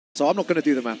So I'm not going to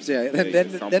do the maths. Yeah,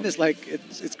 then it's like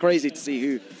it's crazy to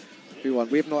see who won.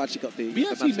 We have not actually got the. We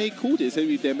actually may call this.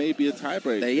 Maybe there may be a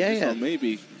tiebreak. Yeah.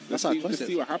 Maybe. Let's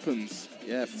see what happens.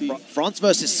 Yeah, France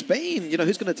versus Spain. You know,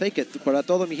 who's going to take it? Para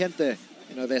todo mi gente.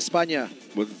 You know, de España.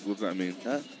 What does that mean?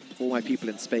 For my people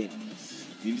in Spain.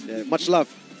 Much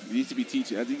love. You need to be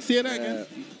teaching. Say that again.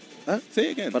 Say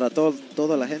it again. Para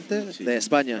toda la gente de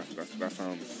España. That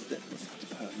sounds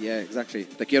yeah, exactly.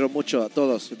 Te quiero mucho a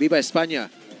todos. Viva España.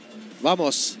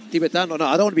 Vamos, Tibetano. No,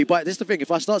 I don't want to be biased. This is the thing.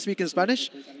 If I start speaking Spanish,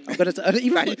 I'm going to...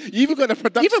 you even got a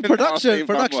production. Even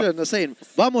production are saying,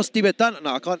 Vamos, Tibetano.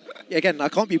 No, I can't... Again, I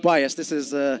can't be biased. This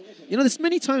is... you know, there's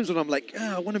many times when I'm like,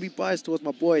 I want to be biased towards my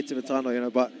boy, Tibetano, you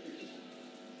know, but...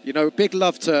 You know, big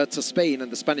love to Spain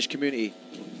and the Spanish community.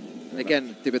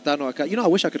 Again, Tibetano, you know, I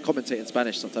wish I could commentate in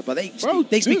Spanish sometimes, but they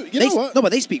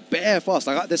speak bare fast.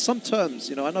 Like, there's some terms,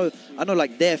 you know, I know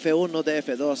like DF1,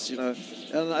 DF2, you know,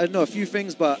 and I know a few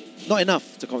things, but not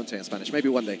enough to commentate in Spanish. Maybe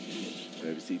one day.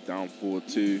 There we see down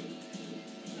 4-2.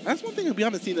 That's one thing we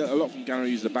haven't seen a lot from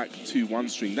Ganryu is the back 2-1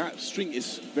 string. That string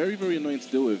is very, very annoying to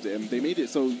deal with. They made it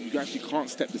so you actually can't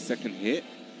step the second hit.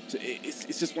 So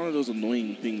it's just one of those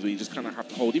annoying things where you just kind of have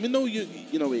to hold, even though you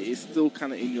know it's still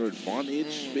kind of in your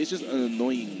advantage, but it's just an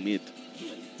annoying mid.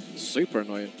 Super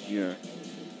annoying. Yeah.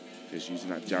 Just using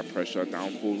that jab pressure,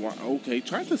 down forward. Okay,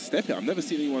 tries to step it. I've never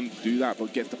seen anyone do that,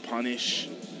 but gets the punish.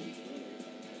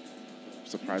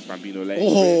 Surprised Bambino late.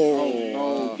 Oh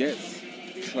no, gets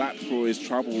clapped for his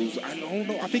troubles. And oh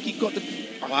no, I think he got the...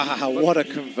 Wow, what a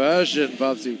conversion,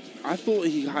 Bubsy. I thought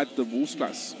he had the wall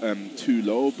splats too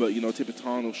low, but, you know,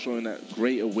 Tibetano showing that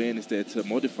great awareness there to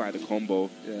modify the combo.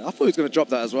 Yeah, I thought he was going to drop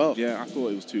that as well. Yeah, I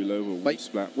thought it was too low for a wall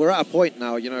splat. We're at a point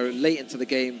now, you know, late into the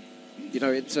game, you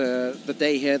know, into the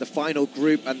day here, the final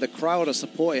group, and the crowd are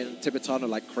supporting Tibetano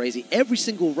like crazy. Every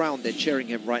single round, they're cheering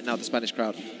him right now, the Spanish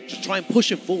crowd. Just try and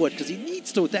push him forward, because he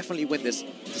needs to definitely win this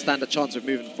to stand a chance of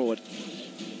moving forward.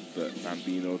 But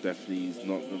Bambino definitely is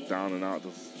not down and out.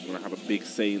 He's going to have a big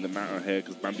say in the matter here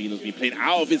because Bambino's been playing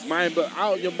out of his mind. But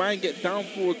out of your mind, get down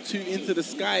 4-2 into the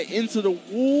sky, into the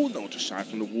wall. No, just shy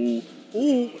from the wall.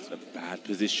 Oh, it's a bad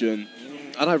position.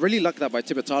 And I really like that by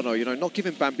Tibetano, you know, not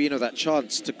giving Bambino that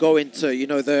chance to go into, you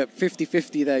know, the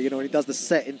 50-50 there, you know, when he does the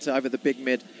set into either the big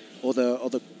mid or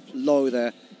the low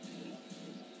there.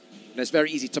 And it's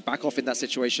very easy to back off in that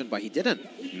situation, but he didn't.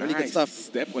 Really good stuff.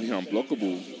 Step on him,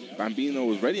 unblockable. Bambino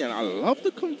was ready, and I love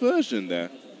the conversion there.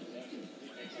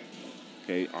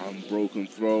 Okay, unbroken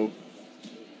throw.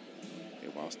 Okay,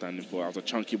 while standing for, that was a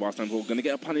chunky while standing for. Gonna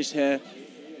get a punish here.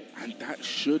 And that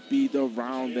should be the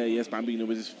round there. Yes, Bambino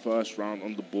with his first round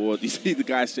on the board. You see the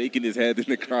guy shaking his head in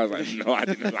the crowd. Like, no, I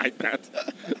didn't like that.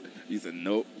 He said,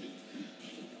 nope.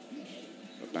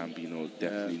 But Bambino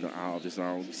definitely not out of this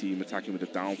round. You see him attacking with the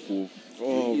downfall.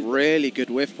 Oh, really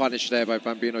good whiff punish there by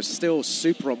Bambino. Still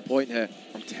super on point here.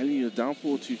 I'm telling you, the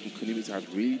downfall 2 from Kunimitsu has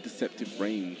really deceptive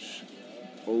range.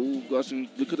 Oh, gosh, and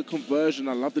look at the conversion.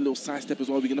 I love the little side step as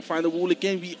well. We're going to find the wall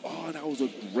again. Oh, that was a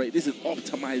great... This is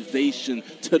optimization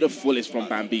to the fullest from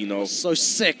Bambino. So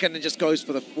sick, and it just goes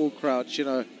for the full crouch, you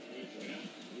know.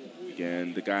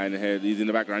 Again, the guy in the head, he's in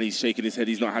the background. He's shaking his head.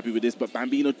 He's not happy with this. But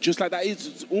Bambino, just like that,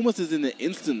 it's almost as in an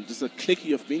instant. Just a click of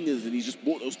your fingers, and he just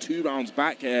brought those 2 rounds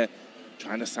back here,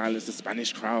 trying to silence the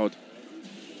Spanish crowd.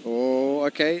 Oh,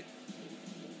 okay.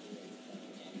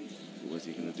 What's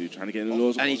he going to do? Trying to get in the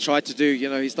laws. And he tried to do, you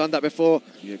know, he's done that before.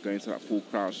 Yeah, going to that full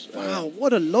crouch. Wow,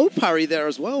 what a low parry there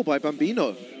as well by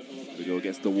Bambino. We go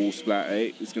against the wall splat,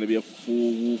 eh? It's going to be a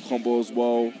full wall combo as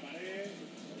well.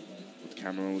 What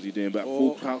Cameron was he doing? But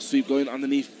full crouch sweep going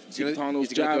underneath Tibetano's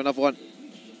jab. Do another one.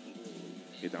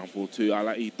 Get down 4-2. I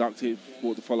like he ducked it.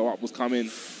 Thought the follow-up was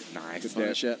coming. Nice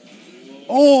there. Shit.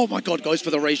 Oh my God, goes for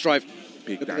the race drive.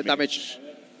 Big Look at the damage.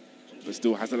 But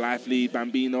still has a life lead,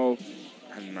 Bambino.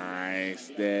 And nice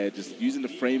there, just using the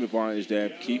frame advantage there,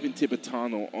 keeping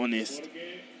Tibetano honest.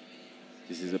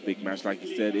 This is a big match, like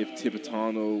you said.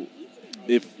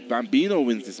 If Bambino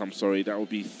wins this, I'm sorry, that would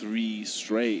be 3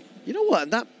 straight. You know what?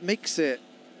 And that makes it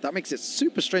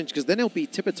super strange because then it'll be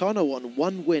Tibetano on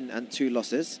 1 win and 2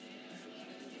 losses.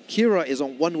 Kira is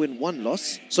on 1 win, 1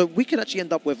 loss. So we could actually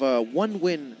end up with a 1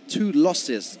 win, 2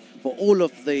 losses for all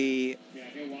of the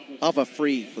other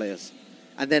 3 players.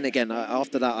 And then again,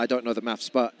 after that, I don't know the maths,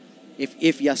 but if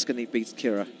Yaskani beats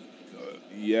Kira,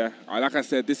 yeah, like I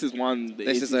said, this is one.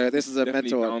 This is a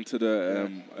mental down to the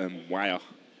wire.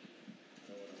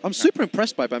 I'm super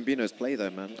impressed by Bambino's play, though,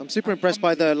 man. I'm super impressed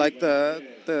by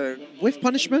the whiff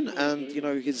punishment and you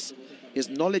know his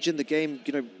knowledge in the game.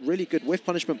 You know, really good whiff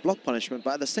punishment, block punishment,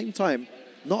 but at the same time,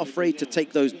 not afraid to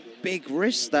take those big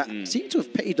risks that seem to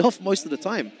have paid off most of the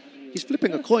time. he's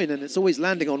flipping a coin and it's always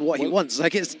landing on what he wants.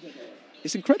 Like it's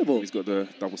incredible. He's got the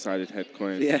double-sided head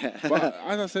coin. Yeah. But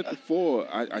as I said before,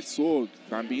 I saw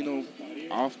Bambino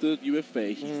after UFA.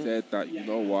 He said that, you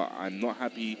know what, I'm not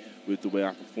happy with the way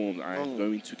I performed. I am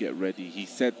going to get ready. He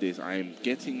said this, I am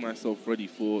getting myself ready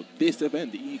for this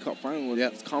event, the E Cup final.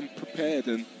 Yep. He's come prepared,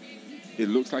 and it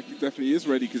looks like he definitely is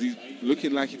ready because he's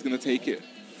looking like he's going to take it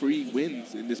 3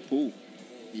 wins in this pool.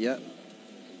 Yeah.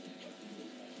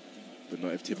 But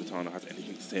not if TIBETANO has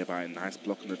anything to say about it. Nice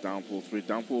block on the downfall 3.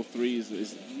 Downfall 3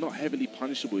 is not heavily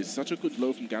punishable. It's such a good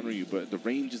low from Ganryu, but the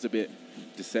range is a bit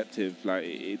deceptive. Like,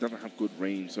 it doesn't have good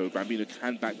range, so Bambino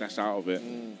can backdash out of it.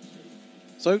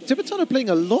 So TIBETANO playing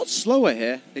a lot slower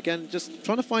here. Again, just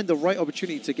trying to find the right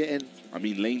opportunity to get in. I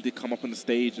mean, Lane did come up on the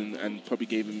stage and probably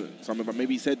gave him something, but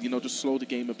maybe he said, you know, just slow the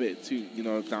game a bit too, you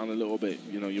know, down a little bit.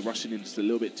 You know, you're rushing in just a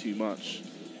little bit too much.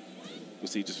 We'll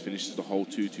see, he just finishes the whole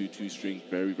 2-2-2 string.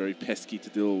 Very, very pesky to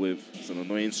deal with. It's an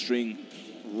annoying string.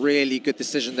 Really good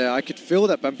decision there. I could feel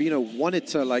that Bambino wanted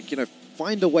to, like, you know,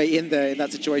 find a way in there in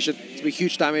that situation. It's going to be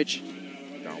huge damage.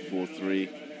 Down 4-3.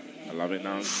 I love it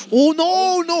now.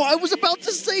 Oh, no, I was about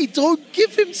to say, don't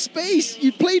give him space.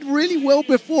 You played really well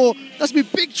before. That's been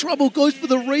big trouble. Goes for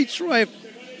the rage drive.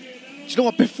 Do you know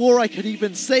what? Before I could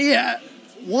even say it,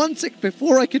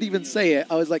 before I could even say it,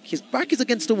 I was like, his back is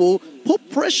against the wall. Put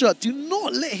pressure. Do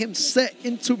not let him set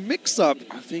into mix-up.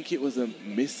 I think it was a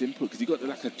misinput because he got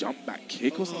like a jump back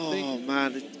kick or something. Oh,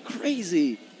 man, it's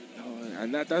crazy.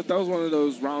 And that was one of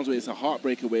those rounds where it's a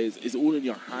heartbreaker, where it's all in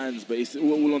your hands, but it's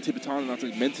all on TIBETANO now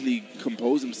to mentally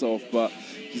compose himself. But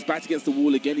he's back against the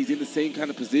wall again. He's in the same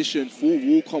kind of position. Full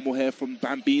wall combo here from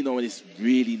Bambino, and it's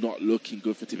really not looking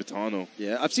good for TIBETANO.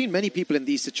 Yeah, I've seen many people in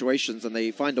these situations, and they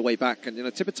find a way back. And, you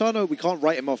know, TIBETANO, we can't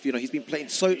write him off. You know, he's been playing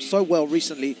so well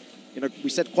recently. You know,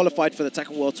 we said qualified for the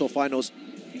Tekken World Tour Finals.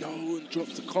 No, and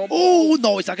drops the combo. Oh,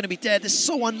 no, is that going to be dead? This is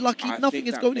so unlucky. Nothing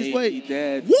is going his way.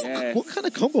 Dead. What? Yes. What kind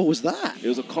of combo was that? It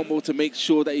was a combo to make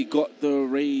sure that he got the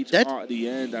rage Dead? part at the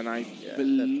end, and I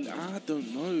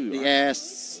don't know.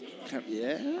 Yes.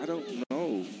 I don't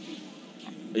know.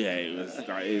 Yeah,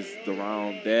 that is the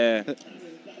round there.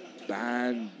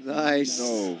 Nice.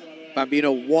 No.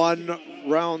 Bambino 1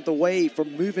 round away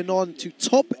from moving on to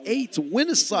top 8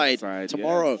 winner's side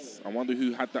tomorrow. Yes. I wonder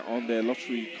who had that on their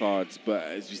lottery cards, but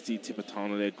as you see,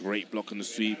 TIBETANO there, great block on the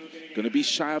sweep. Going to be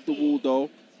shy of the wall though.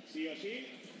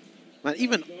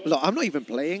 Man, look, I'm not even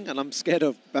playing, and I'm scared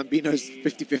of Bambino's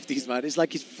 50-50s, man. It's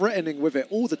like he's threatening with it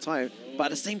all the time, but at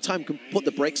the same time can put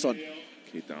the brakes on.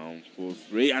 Okay, down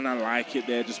 4-3, and I like it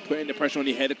there. Just putting the pressure on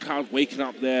the head. The crowd waking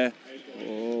up there.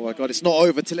 Oh, my God, it's not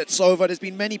over till it's over. There's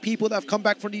been many people that have come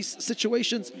back from these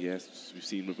situations. Yes, we've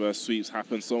seen reverse sweeps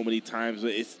happen so many times,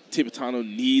 but it's TIBETANO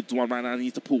needs one right now.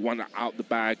 Needs to pull one out the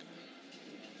bag.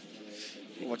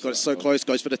 Oh, my God, it's so close.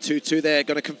 Goes for the 2-2 there.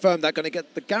 Going to confirm that. Going to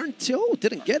get the guarantee. Oh,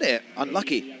 didn't get it.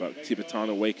 Unlucky. But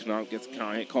TIBETANO waking up, gets a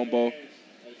counter hit combo.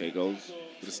 There he goes.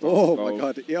 Oh, my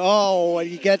God. Oh, and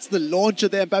he gets the launcher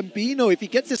there. Bambino, if he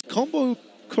gets this combo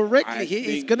correctly here,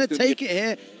 he's going to take it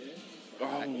here.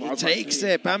 Oh, he takes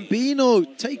it. Bambino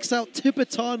takes out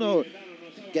TIBETANO.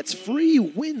 Gets 3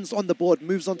 wins on the board.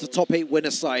 Moves on to top 8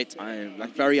 winner side. I am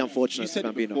like very unfortunate. You said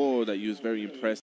Bambino. before that you was very impressed